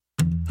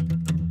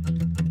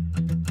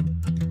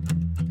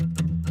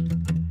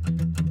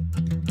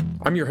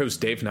I'm your host,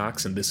 Dave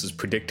Knox, and this is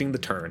Predicting the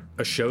Turn,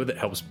 a show that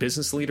helps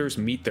business leaders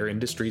meet their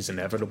industry's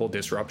inevitable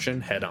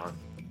disruption head on.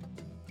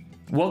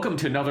 Welcome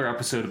to another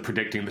episode of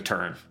Predicting the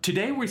Turn.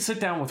 Today we sit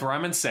down with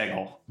Raman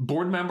Sehgal,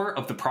 board member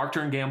of the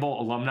Procter &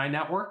 Gamble Alumni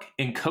Network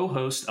and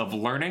co-host of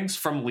Learnings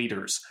from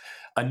Leaders,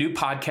 a new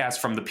podcast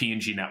from the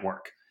P&G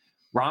Network.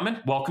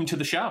 Raman, welcome to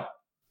the show.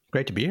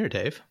 Great to be here,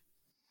 Dave.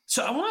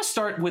 So I want to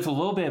start with a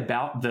little bit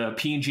about the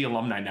P&G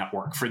Alumni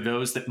Network for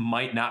those that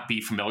might not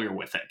be familiar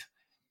with it.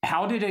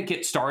 How did it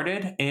get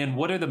started, and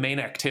what are the main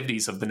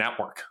activities of the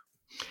network?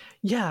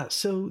 Yeah,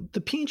 so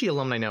the P&G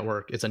Alumni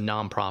Network is a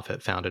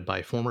nonprofit founded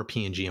by former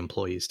P&G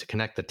employees to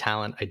connect the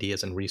talent,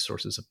 ideas, and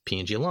resources of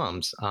P&G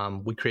alums.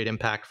 We create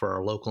impact for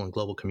our local and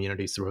global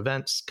communities through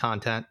events,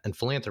 content, and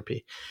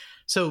philanthropy.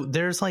 So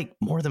there's like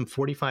more than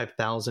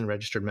 45,000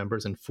 registered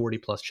members in 40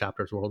 plus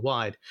chapters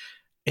worldwide.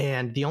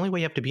 And the only way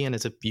you have to be in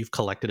is if you've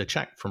collected a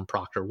check from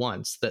Procter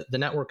once. The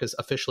network is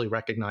officially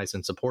recognized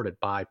and supported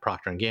by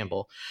Procter &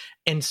 Gamble.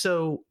 And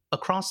so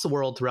across the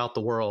world, throughout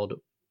the world,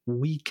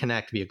 we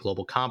connect via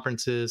global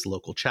conferences,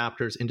 local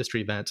chapters, industry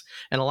events,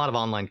 and a lot of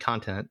online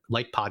content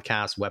like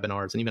podcasts,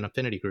 webinars, and even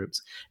affinity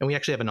groups. And we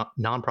actually have a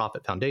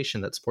nonprofit foundation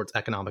that supports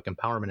economic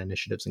empowerment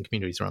initiatives in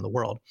communities around the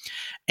world.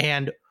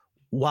 And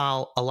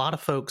while a lot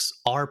of folks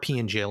are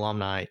P&G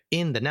alumni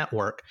in the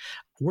network,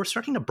 we're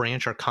starting to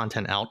branch our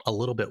content out a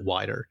little bit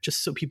wider,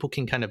 just so people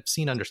can kind of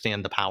see and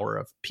understand the power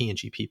of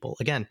P&G people.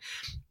 Again,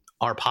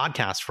 our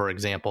podcast, for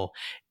example,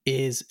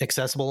 is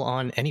accessible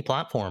on any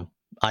platform,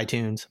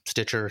 iTunes,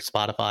 Stitcher,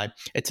 Spotify.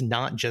 It's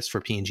not just for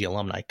P&G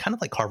alumni, kind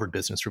of like Harvard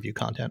Business Review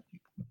content.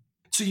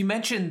 So you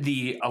mentioned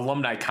the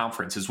alumni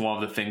conference is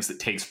one of the things that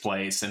takes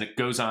place, and it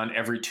goes on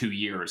every 2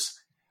 years.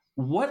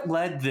 What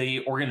led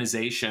the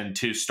organization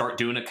to start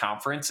doing a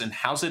conference, and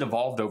how's it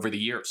evolved over the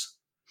years?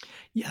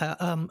 Yeah,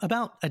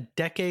 about a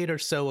decade or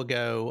so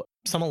ago,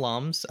 some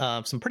alums,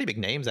 some pretty big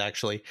names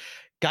actually,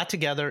 got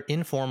together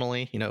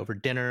informally, over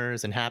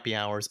dinners and happy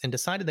hours and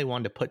decided they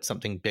wanted to put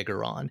something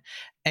bigger on.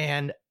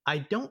 And I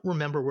don't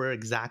remember where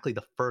exactly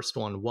the first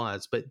one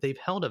was, but they've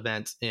held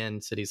events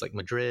in cities like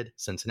Madrid,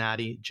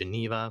 Cincinnati,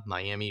 Geneva,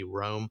 Miami,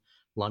 Rome,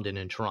 London,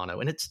 and Toronto.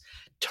 And it's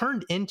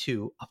turned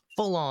into a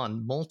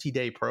full-on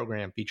multi-day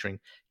program featuring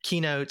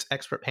keynotes,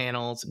 expert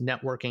panels,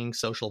 networking,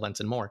 social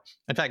events, and more.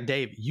 In fact,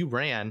 Dave, you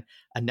ran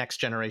a next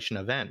generation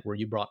event where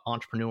you brought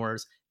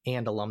entrepreneurs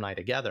and alumni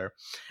together.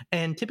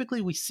 And typically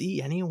we see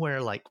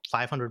anywhere like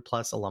 500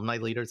 plus alumni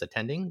leaders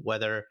attending,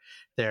 whether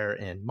they're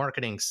in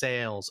marketing,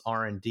 sales,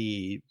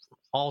 R&D,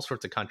 all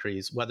sorts of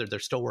countries, whether they're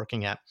still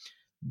working at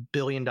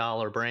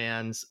billion-dollar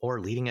brands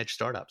or leading-edge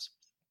startups.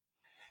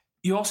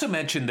 You also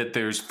mentioned that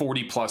there's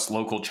 40 plus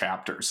local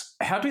chapters.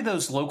 How do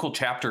those local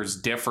chapters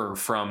differ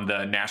from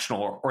the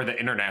national or the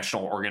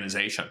international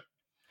organization?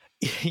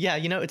 Yeah,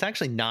 it's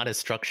actually not as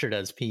structured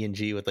as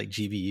P&G with like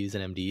GBUs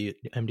and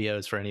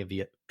MDOs for any of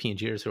the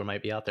P&Gers who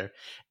might be out there.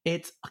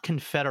 It's a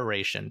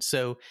confederation.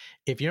 So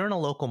if you're in a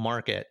local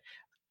market,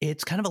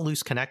 it's kind of a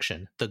loose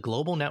connection. The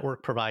global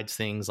network provides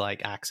things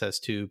like access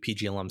to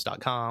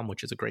pgalums.com,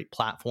 which is a great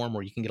platform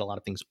where you can get a lot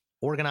of things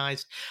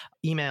organized,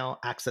 email,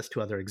 access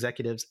to other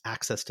executives,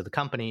 access to the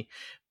company.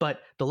 But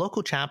the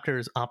local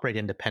chapters operate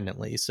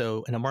independently.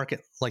 So in a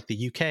market like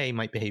the UK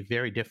might behave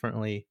very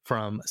differently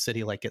from a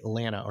city like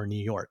Atlanta or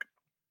New York.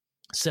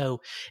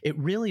 So it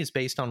really is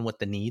based on what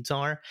the needs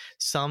are.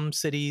 Some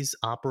cities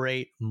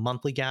operate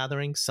monthly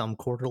gatherings, some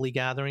quarterly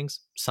gatherings,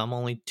 some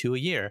only 2 a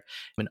year.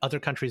 In other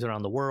countries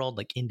around the world,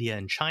 like India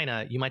and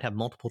China, you might have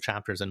multiple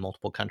chapters in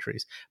multiple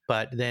countries.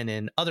 But then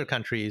in other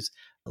countries,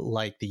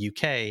 like the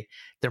UK,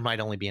 there might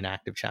only be an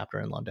active chapter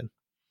in London.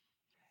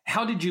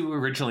 How did you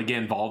originally get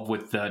involved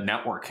with the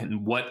network,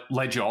 and what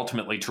led you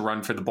ultimately to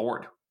run for the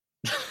board?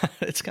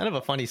 It's kind of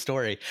a funny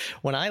story.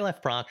 When I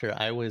left Procter,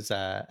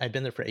 I'd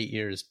been there for 8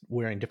 years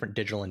wearing different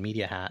digital and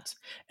media hats.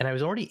 And I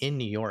was already in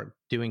New York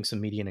doing some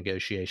media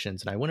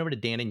negotiations. And I went over to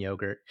Dannon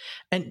Yogurt.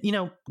 And,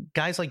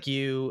 guys like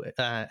you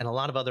and a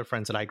lot of other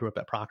friends that I grew up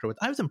at Procter with,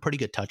 I was in pretty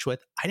good touch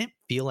with. I didn't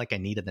feel like I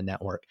needed the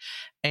network.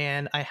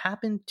 And I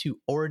happened to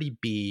already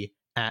be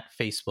at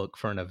Facebook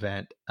for an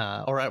event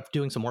or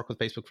doing some work with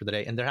Facebook for the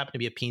day. And there happened to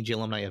be a P&G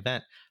alumni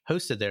event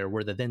hosted there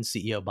where the then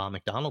CEO, Bob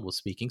McDonald, was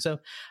speaking. So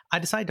I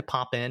decided to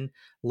pop in,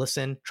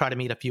 listen, try to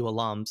meet a few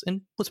alums,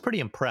 and was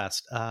pretty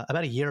impressed.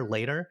 About a year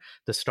later,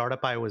 the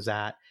startup I was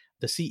at,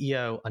 the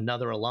CEO,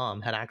 another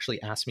alum, had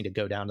actually asked me to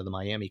go down to the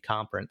Miami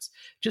conference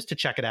just to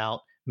check it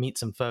out, meet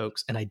some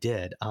folks, and I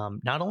did.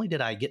 Not only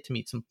did I get to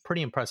meet some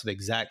pretty impressive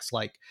execs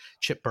like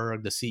Chip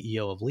Bergh, the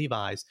CEO of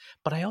Levi's,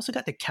 but I also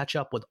got to catch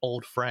up with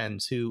old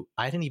friends who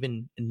I didn't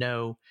even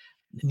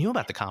knew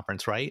about the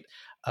conference, right?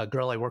 A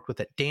girl I worked with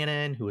at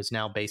Dannon, who is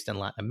now based in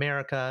Latin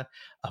America,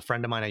 a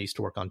friend of mine I used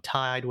to work on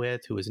Tide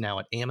with, who is now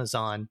at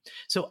Amazon.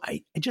 So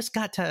I just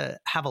got to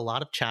have a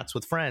lot of chats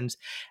with friends.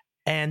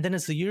 And then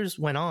as the years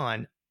went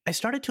on, I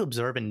started to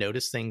observe and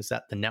notice things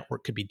that the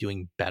network could be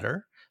doing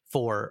better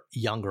for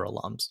younger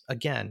alums.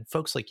 Again,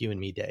 folks like you and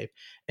me, Dave.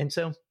 And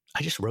so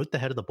I just wrote the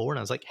head of the board and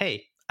I was like,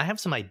 hey, I have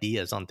some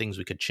ideas on things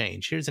we could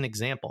change. Here's an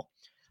example.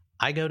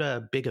 I go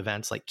to big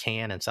events like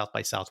Cannes and South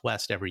by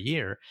Southwest every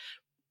year.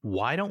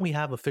 Why don't we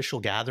have official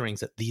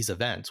gatherings at these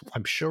events?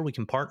 I'm sure we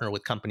can partner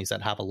with companies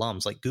that have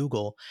alums like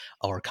Google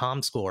or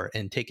Comscore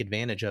and take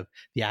advantage of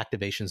the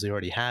activations they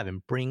already have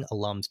and bring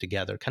alums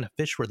together, kind of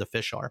fish where the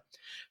fish are.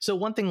 So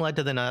one thing led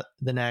to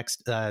the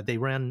next. They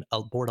ran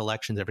board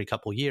elections every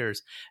couple of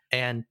years,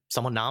 and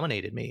someone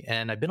nominated me.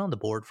 And I've been on the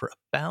board for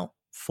about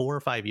 4 or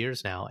 5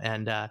 years now,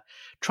 and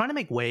trying to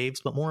make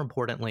waves, but more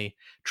importantly,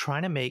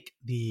 trying to make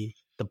the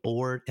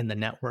board and the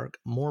network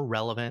more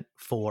relevant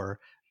for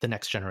the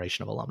next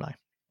generation of alumni.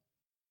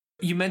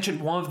 You mentioned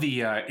one of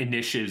the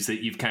initiatives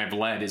that you've kind of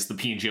led is the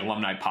P&G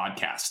Alumni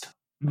Podcast.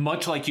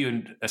 Much like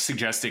you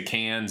suggested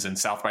Cannes and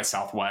South by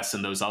Southwest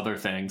and those other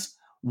things,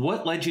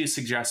 what led you to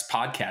suggest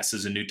podcasts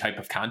as a new type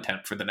of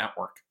content for the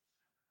network?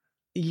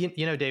 You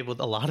know, Dave, with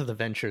a lot of the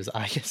ventures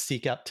I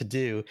seek out to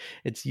do,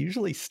 it's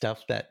usually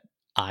stuff that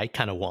I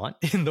kind of want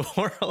in the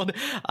world.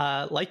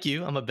 Like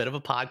you, I'm a bit of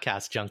a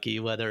podcast junkie,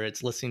 whether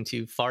it's listening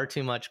to Far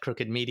Too Much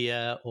Crooked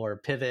Media or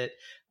Pivot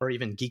or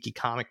even geeky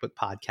comic book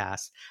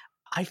podcasts.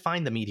 I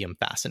find the medium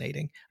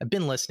fascinating. I've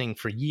been listening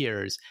for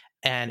years,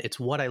 and it's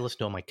what I listen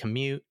to on my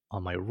commute,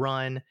 on my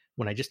run,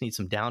 when I just need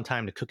some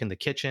downtime to cook in the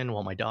kitchen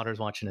while my daughter's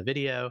watching a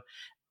video.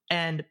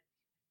 And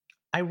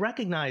I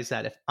recognize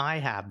that if I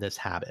have this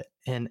habit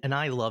and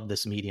I love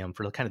this medium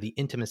for kind of the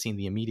intimacy and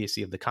the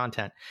immediacy of the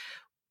content,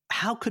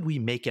 how could we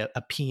make a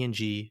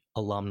P&G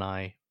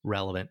alumni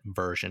relevant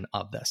version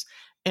of this?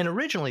 And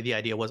originally the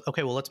idea was,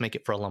 okay, well, let's make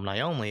it for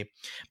alumni only.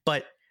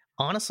 But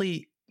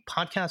honestly,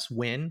 podcasts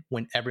win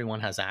when everyone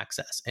has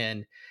access.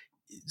 And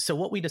so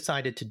what we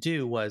decided to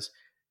do was,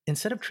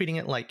 instead of treating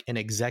it like an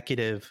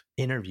executive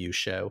interview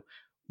show,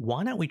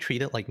 why don't we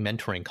treat it like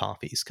mentoring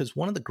coffees? Because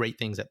one of the great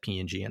things at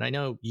P&G, and I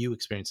know you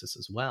experience this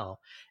as well,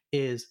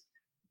 is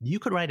you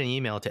could write an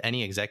email to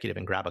any executive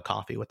and grab a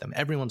coffee with them.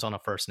 Everyone's on a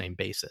first name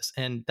basis.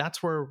 And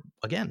that's where,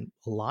 again,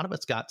 a lot of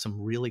us got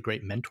some really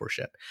great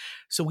mentorship.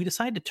 So we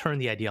decided to turn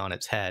the idea on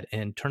its head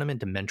and turn them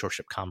into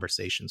mentorship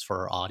conversations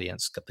for our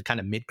audience, the kind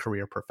of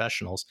mid-career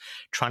professionals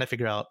trying to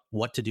figure out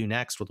what to do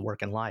next with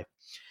work and life.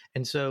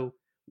 And so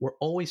we're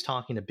always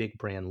talking to big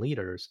brand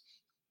leaders,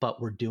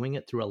 but we're doing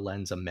it through a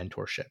lens of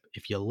mentorship.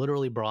 If you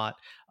literally brought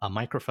a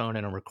microphone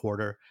and a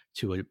recorder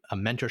to a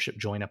mentorship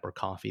join-up or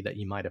coffee that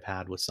you might have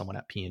had with someone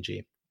at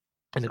P&G.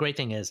 And the great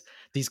thing is,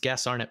 these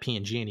guests aren't at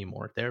P&G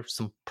anymore. They're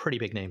some pretty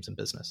big names in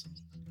business.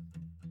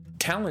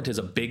 Talent is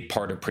a big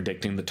part of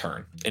predicting the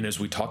turn. And as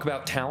we talk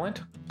about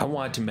talent, I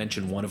wanted to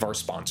mention one of our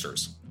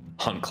sponsors,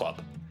 Hunt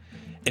Club.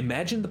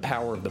 Imagine the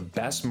power of the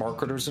best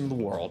marketers in the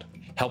world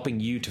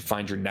helping you to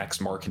find your next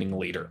marketing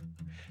leader.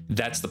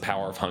 That's the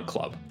power of Hunt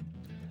Club.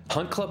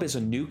 Hunt Club is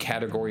a new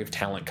category of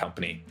talent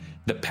company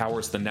that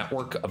powers the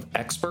network of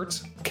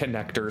experts,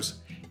 connectors,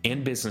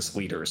 and business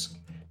leaders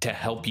to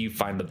help you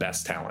find the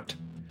best talent.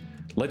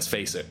 Let's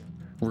face it,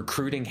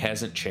 recruiting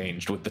hasn't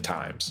changed with the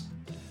times.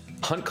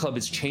 Hunt Club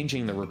is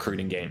changing the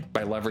recruiting game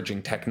by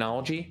leveraging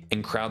technology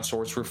and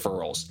crowdsource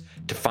referrals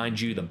to find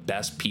you the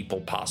best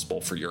people possible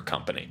for your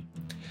company.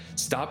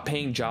 Stop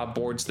paying job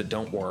boards that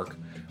don't work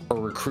or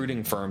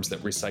recruiting firms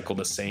that recycle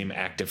the same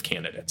active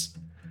candidates.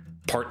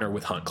 Partner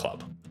with Hunt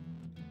Club.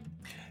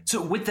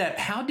 So with that,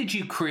 how did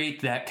you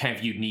create that kind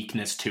of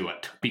uniqueness to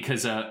it?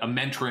 Because a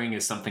mentoring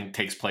is something that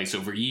takes place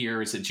over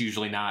years. It's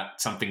usually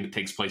not something that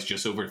takes place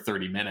just over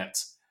 30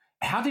 minutes.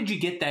 How did you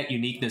get that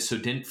uniqueness so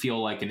it didn't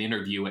feel like an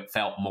interview? It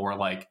felt more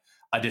like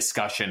a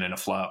discussion and a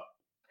flow.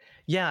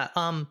 Yeah.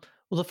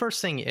 Well, the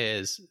first thing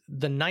is,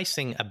 the nice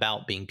thing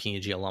about being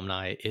P&G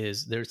alumni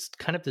is there's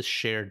kind of this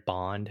shared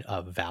bond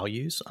of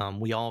values.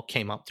 We all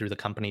came up through the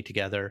company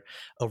together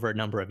over a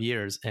number of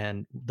years.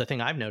 And the thing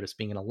I've noticed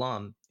being an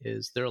alum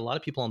is there are a lot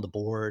of people on the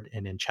board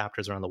and in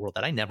chapters around the world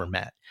that I never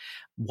met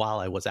while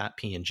I was at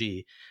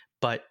P&G.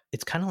 But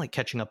it's kind of like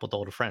catching up with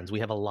older friends.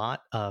 We have a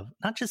lot of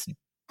not just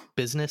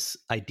business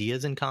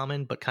ideas in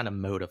common, but kind of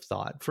mode of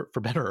thought,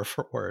 for better or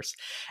for worse.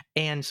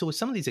 And so with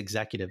some of these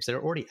executives,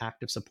 they're already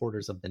active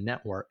supporters of the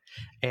network.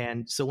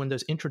 And so when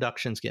those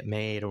introductions get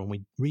made or when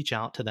we reach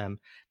out to them,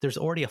 there's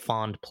already a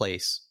fond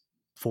place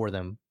for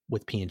them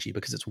with P&G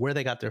because it's where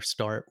they got their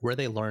start, where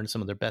they learned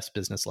some of their best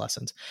business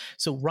lessons.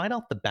 So right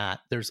off the bat,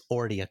 there's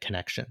already a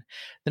connection.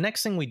 The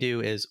next thing we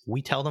do is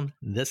we tell them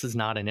this is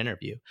not an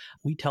interview.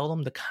 We tell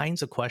them the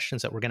kinds of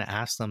questions that we're going to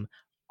ask them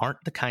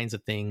aren't the kinds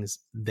of things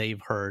they've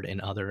heard in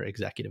other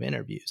executive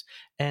interviews.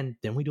 And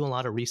then we do a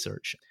lot of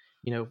research.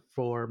 You know,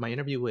 for my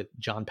interview with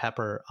John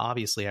Pepper,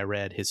 obviously I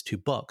read his 2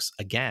 books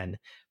again,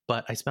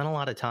 but I spent a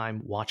lot of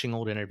time watching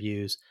old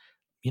interviews,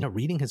 you know,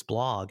 reading his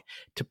blog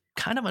to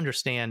kind of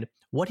understand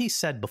what he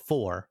said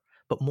before,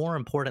 but more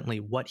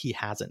importantly, what he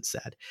hasn't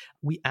said.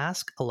 We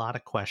ask a lot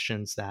of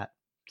questions that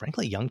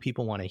frankly, young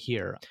people want to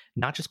hear,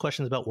 not just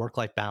questions about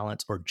work-life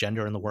balance or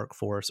gender in the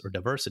workforce or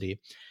diversity,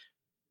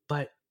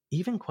 but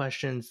even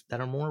questions that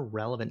are more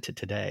relevant to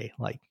today.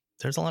 Like,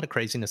 there's a lot of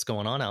craziness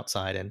going on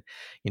outside. And,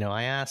 you know,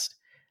 I asked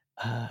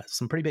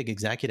some pretty big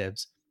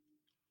executives,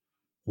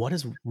 what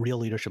does real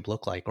leadership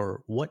look like?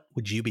 Or what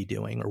would you be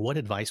doing? Or what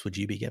advice would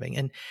you be giving?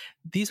 And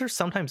these are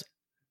sometimes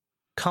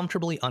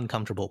comfortably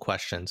uncomfortable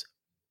questions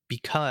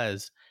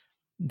because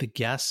the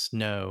guests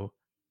know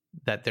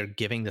that they're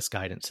giving this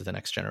guidance to the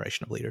next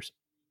generation of leaders.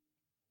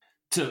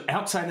 So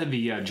outside of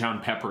the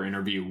John Pepper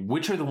interview,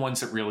 which are the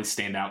ones that really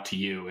stand out to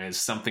you as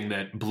something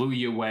that blew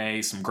you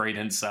away, some great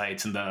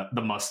insights, and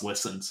the must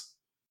listens?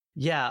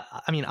 Yeah,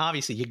 I mean,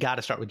 obviously, you got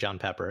to start with John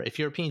Pepper. If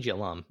you're a P&G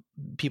alum,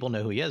 people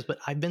know who he is, but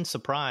I've been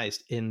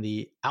surprised in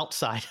the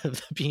outside of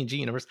the P&G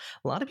universe,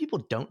 a lot of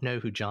people don't know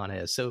who John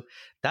is. So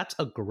that's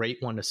a great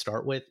one to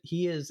start with.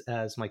 He is,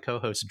 as my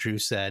co-host Drew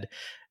said,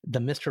 the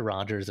Mr.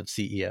 Rogers of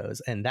CEOs,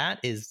 and that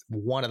is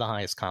one of the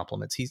highest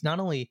compliments. He's not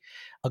only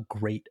a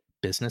great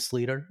business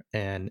leader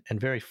and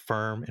very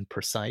firm and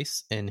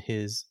precise in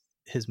his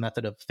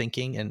method of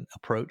thinking and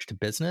approach to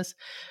business,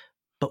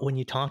 but when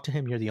you talk to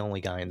him, you're the only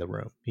guy in the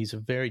room. He's a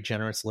very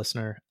generous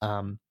listener,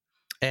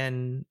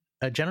 and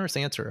a generous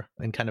answer,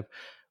 and kind of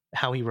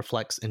how he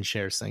reflects and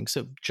shares things.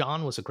 So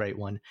John was a great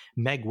one.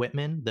 Meg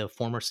Whitman, the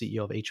former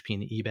CEO of HP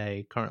and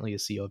eBay, currently the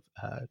CEO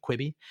of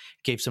Quibi,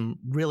 gave some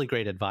really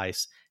great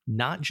advice,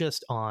 not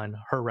just on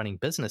her running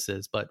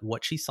businesses, but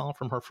what she saw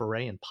from her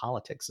foray in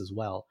politics as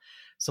well.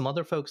 Some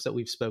other folks that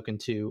we've spoken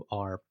to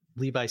are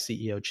Levi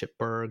CEO Chip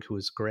Bergh, who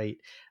is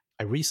great.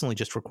 I recently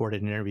just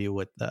recorded an interview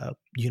with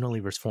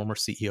Unilever's former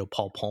CEO,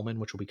 Paul Pullman,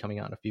 which will be coming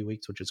out in a few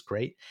weeks, which is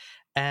great.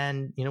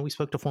 And, we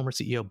spoke to former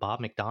CEO Bob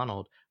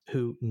McDonald,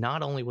 who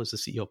not only was the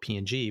CEO of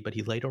P&G, but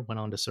he later went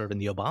on to serve in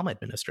the Obama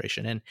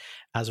administration. And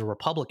as a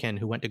Republican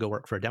who went to go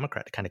work for a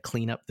Democrat to kind of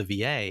clean up the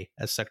VA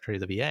as Secretary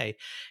of the VA,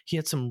 he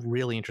had some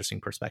really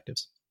interesting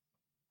perspectives.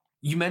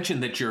 You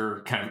mentioned that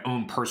your kind of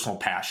own personal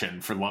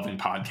passion for loving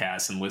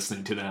podcasts and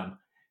listening to them.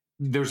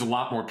 There's a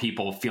lot more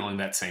people feeling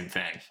that same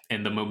thing.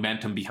 And the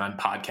momentum behind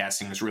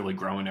podcasting is really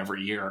growing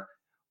every year.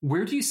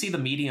 Where do you see the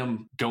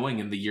medium going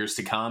in the years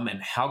to come?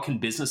 And how can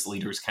business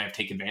leaders kind of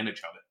take advantage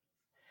of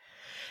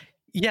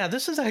it? Yeah,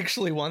 this is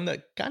actually one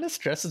that kind of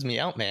stresses me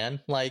out,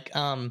 man. Like,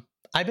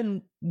 I've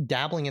been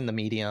dabbling in the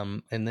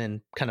medium and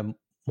then kind of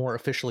more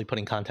officially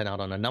putting content out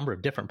on a number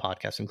of different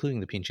podcasts, including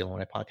the P&G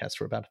Alumni podcast,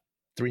 for about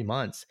 3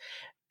 months.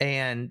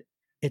 And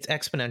it's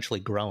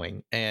exponentially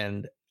growing.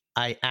 And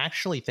I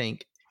actually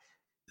think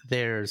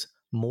there's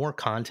more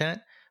content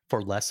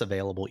for less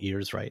available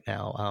ears right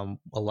now.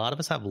 A lot of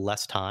us have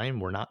less time.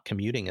 We're not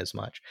commuting as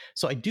much.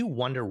 So I do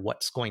wonder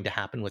what's going to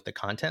happen with the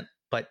content.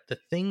 But the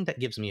thing that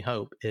gives me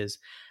hope is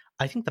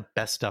I think the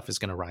best stuff is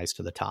going to rise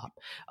to the top.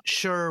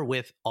 Sure,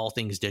 with all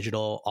things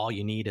digital, all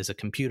you need is a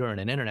computer and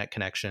an internet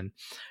connection.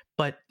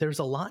 But there's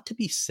a lot to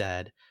be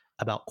said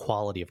about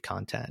quality of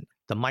content,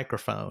 the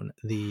microphone,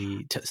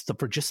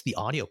 for just the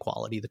audio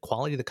quality, the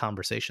quality of the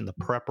conversation, the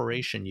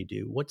preparation you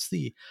do, what's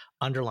the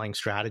underlying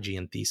strategy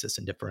and thesis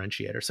and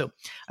differentiator. So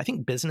I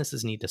think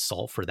businesses need to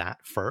solve for that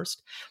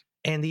first.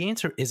 And the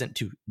answer isn't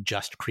to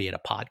just create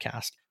a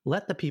podcast.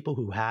 Let the people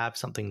who have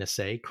something to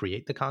say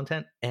create the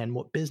content. And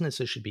what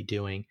businesses should be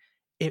doing,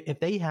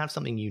 if they have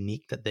something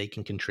unique that they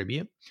can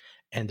contribute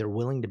and they're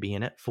willing to be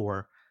in it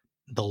for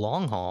the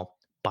long haul,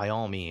 by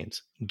all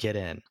means, get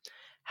in.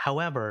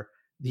 However,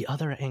 the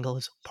other angle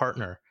is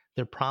partner.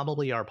 There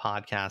probably are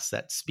podcasts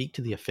that speak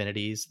to the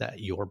affinities that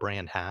your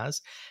brand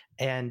has.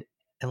 And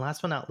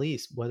last but not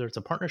least, whether it's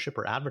a partnership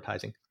or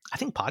advertising, I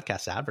think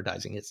podcast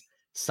advertising is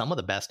some of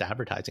the best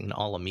advertising in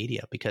all of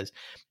media, because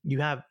you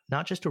have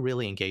not just a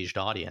really engaged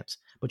audience,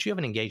 but you have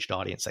an engaged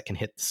audience that can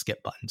hit the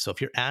skip button. So if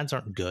your ads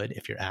aren't good,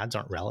 if your ads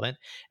aren't relevant,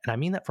 and I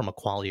mean that from a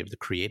quality of the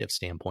creative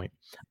standpoint,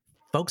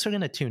 folks are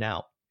going to tune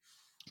out.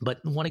 But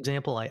one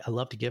example I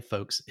love to give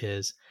folks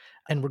is,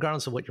 and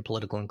regardless of what your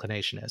political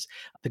inclination is,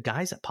 the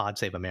guys at Pod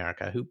Save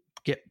America, who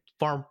get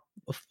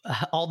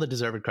all the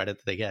deserved credit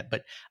that they get,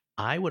 but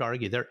I would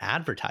argue their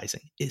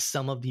advertising is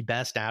some of the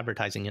best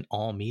advertising in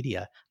all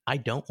media. I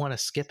don't want to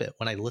skip it.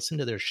 When I listen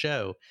to their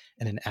show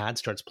and an ad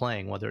starts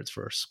playing, whether it's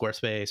for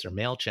Squarespace or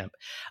MailChimp,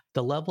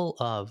 the level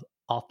of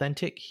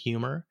authentic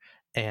humor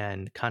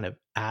and kind of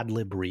ad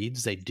lib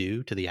reads they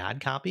do to the ad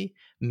copy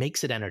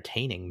makes it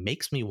entertaining,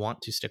 makes me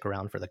want to stick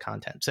around for the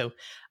content. So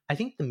I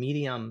think the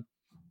medium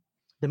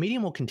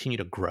will continue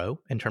to grow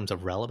in terms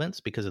of relevance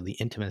because of the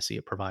intimacy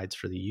it provides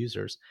for the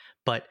users.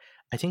 But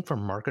I think for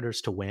marketers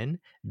to win,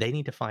 they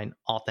need to find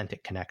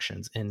authentic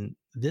connections. And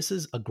this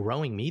is a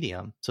growing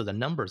medium, so the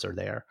numbers are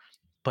there.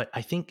 But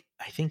I think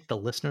the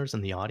listeners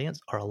and the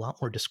audience are a lot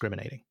more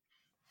discriminating.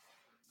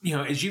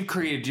 As you've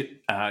created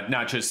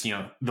not just,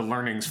 the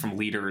learnings from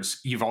leaders,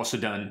 you've also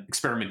done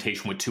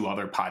experimentation with 2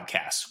 other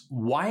podcasts.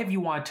 Why have you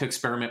wanted to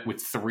experiment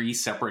with 3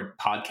 separate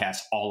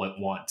podcasts all at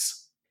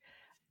once?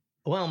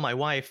 Well, my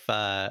wife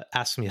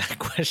asks me that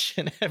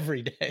question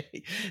every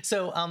day.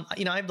 So, I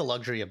have the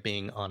luxury of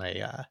being on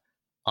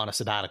a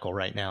sabbatical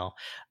right now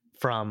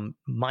from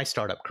my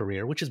startup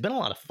career, which has been a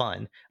lot of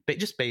fun, but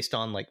just based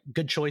on like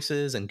good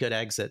choices and good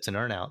exits and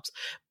earnouts.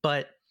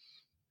 But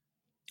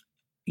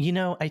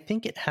I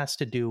think it has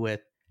to do with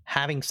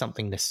having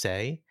something to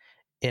say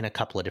in a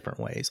couple of different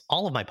ways.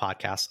 All of my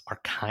podcasts are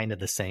kind of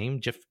the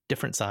same, just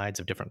different sides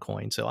of different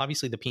coins. So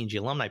obviously the P&G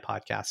Alumni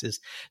podcast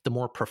is the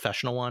more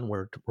professional one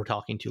where we're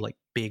talking to like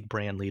big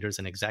brand leaders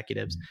and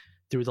executives.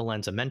 through the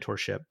lens of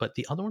mentorship. But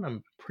the other one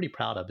I'm pretty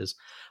proud of is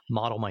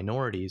Model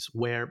Minorities,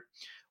 where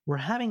we're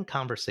having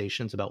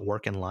conversations about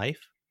work and life,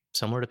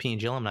 similar to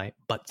P&G Alumni,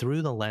 but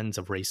through the lens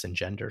of race and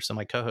gender. So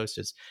my co-host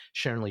is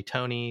Sharon Lee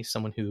Toney,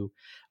 someone who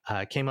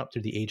came up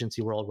through the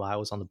agency world while I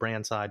was on the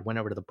brand side, went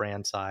over to the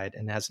brand side,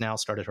 and has now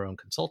started her own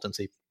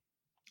consultancy.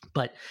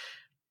 But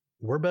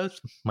we're both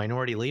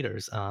minority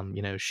leaders.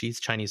 She's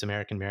Chinese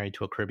American, married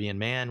to a Caribbean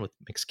man with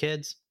mixed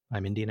kids.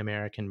 I'm Indian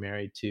American,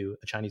 married to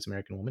a Chinese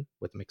American woman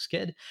with a mixed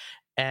kid.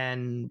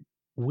 And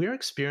we're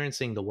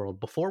experiencing the world.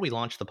 Before we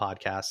launched the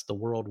podcast, the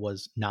world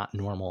was not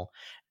normal.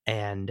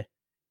 And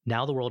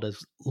now the world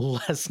is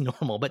less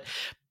normal. But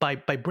by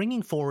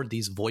bringing forward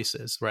these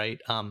voices, right,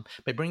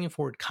 by bringing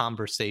forward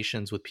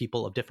conversations with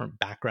people of different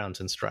backgrounds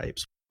and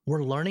stripes,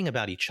 we're learning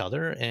about each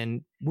other,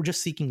 and we're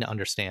just seeking to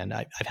understand.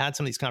 I've had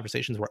some of these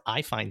conversations where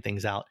I find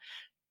things out.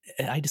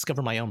 I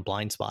discover my own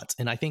blind spots.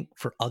 And I think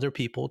for other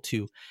people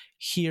to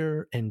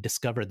hear and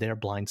discover their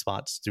blind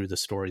spots through the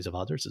stories of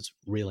others is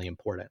really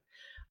important.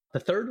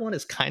 The third one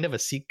is kind of a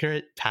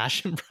secret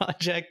passion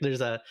project. There's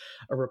a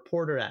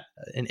reporter at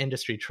an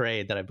industry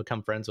trade that I've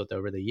become friends with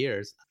over the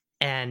years.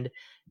 And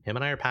him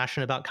and I are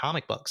passionate about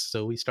comic books.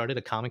 So we started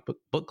a comic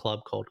book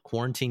club called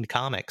Quarantined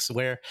Comics,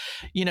 where,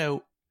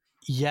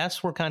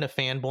 yes, we're kind of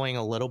fanboying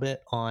a little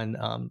bit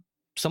on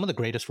some of the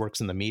greatest works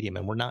in the medium.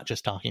 And we're not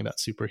just talking about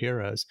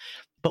superheroes,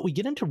 but we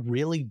get into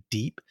really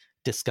deep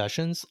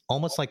discussions,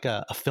 almost like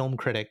a film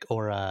critic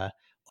or a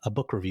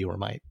book reviewer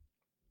might.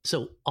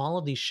 So all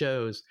of these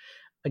shows,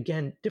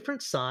 again,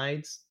 different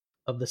sides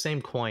of the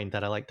same coin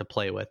that I like to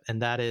play with.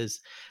 And that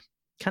is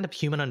kind of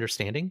human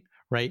understanding,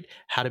 right?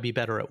 How to be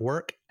better at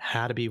work,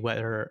 how to be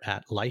better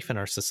at life in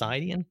our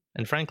society, and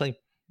frankly,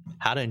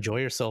 how to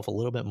enjoy yourself a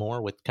little bit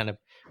more with kind of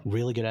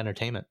really good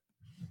entertainment.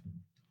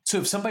 So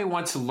if somebody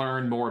wants to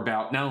learn more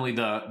about not only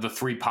the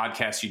three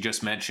podcasts you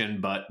just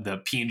mentioned, but the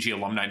P&G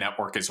Alumni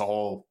Network as a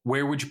whole,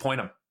 where would you point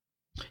them?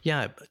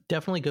 Yeah,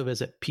 definitely go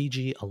visit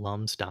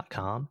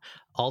pgalums.com.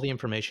 All the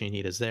information you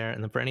need is there.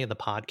 And then for any of the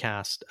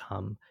podcasts,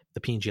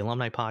 the P&G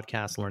Alumni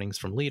Podcast, Learnings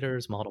from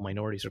Leaders, Model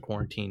Minorities, or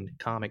Quarantined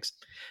Comics,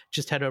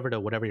 just head over to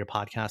whatever your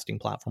podcasting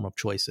platform of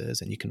choice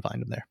is, and you can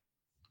find them there.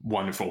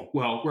 Wonderful.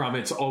 Well, Ram,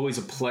 it's always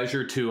a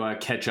pleasure to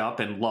catch up,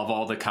 and love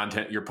all the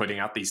content you're putting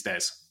out these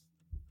days.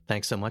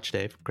 Thanks so much,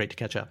 Dave. Great to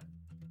catch up.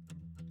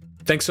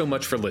 Thanks so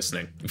much for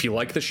listening. If you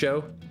like the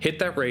show, hit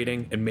that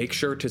rating and make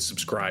sure to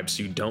subscribe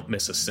so you don't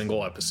miss a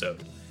single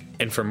episode.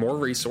 And for more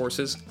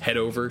resources, head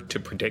over to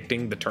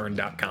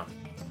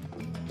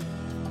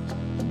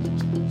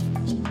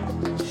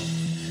predictingtheturn.com.